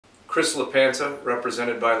Chris LaPanta,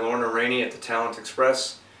 represented by Lorna Rainey at the Talent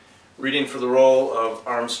Express, reading for the role of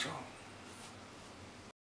Armstrong.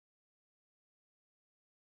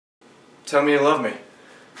 Tell me you love me.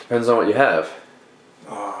 Depends on what you have.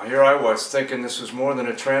 Oh, here I was thinking this was more than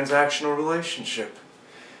a transactional relationship.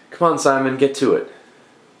 Come on, Simon, get to it.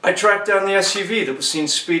 I tracked down the SUV that was seen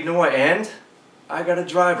speeding away, and I got a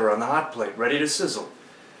driver on the hot plate, ready to sizzle.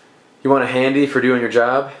 You want a handy for doing your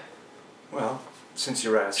job? Well, since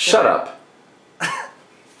you're asking. Shut up.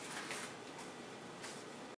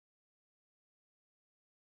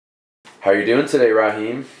 How are you doing today,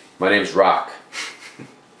 Raheem? My name's Rock.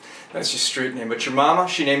 That's your street name, but your mama,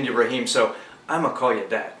 she named you Raheem, so I'm gonna call you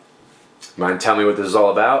Dad. Mind telling me what this is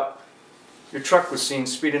all about? Your truck was seen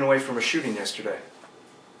speeding away from a shooting yesterday.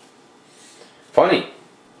 Funny.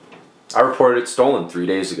 I reported it stolen 3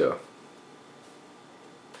 days ago.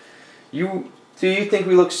 Do you think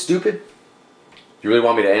we look stupid? You really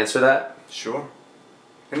want me to answer that? Sure.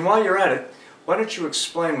 And while you're at it, why don't you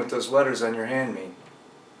explain what those letters on your hand mean?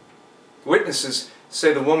 Witnesses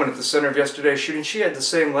say the woman at the center of yesterday's shooting, she had the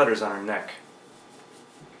same letters on her neck.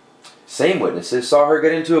 Same witnesses saw her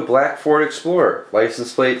get into a black Ford Explorer,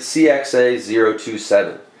 license plate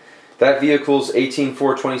CXA027. That vehicle's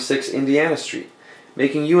 18426 Indiana Street,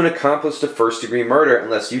 making you an accomplice to first-degree murder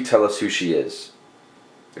unless you tell us who she is.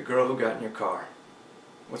 The girl who got in your car.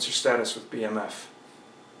 What's her status with BMF?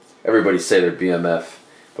 Everybody say they're BMF,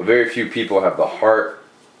 but very few people have the heart,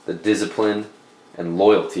 the discipline, and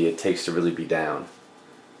loyalty it takes to really be down.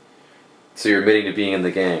 So you're admitting to being in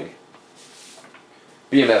the gang.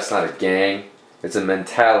 BMF's not a gang. It's a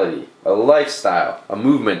mentality, a lifestyle, a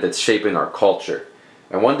movement that's shaping our culture.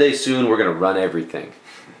 And one day soon we're going to run everything.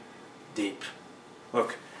 Deep.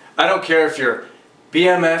 Look, I don't care if you're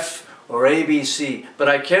BMF or ABC, but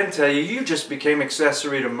I can tell you, you just became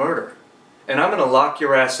accessory to murder. And I'm going to lock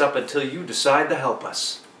your ass up until you decide to help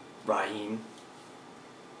us, Raheem.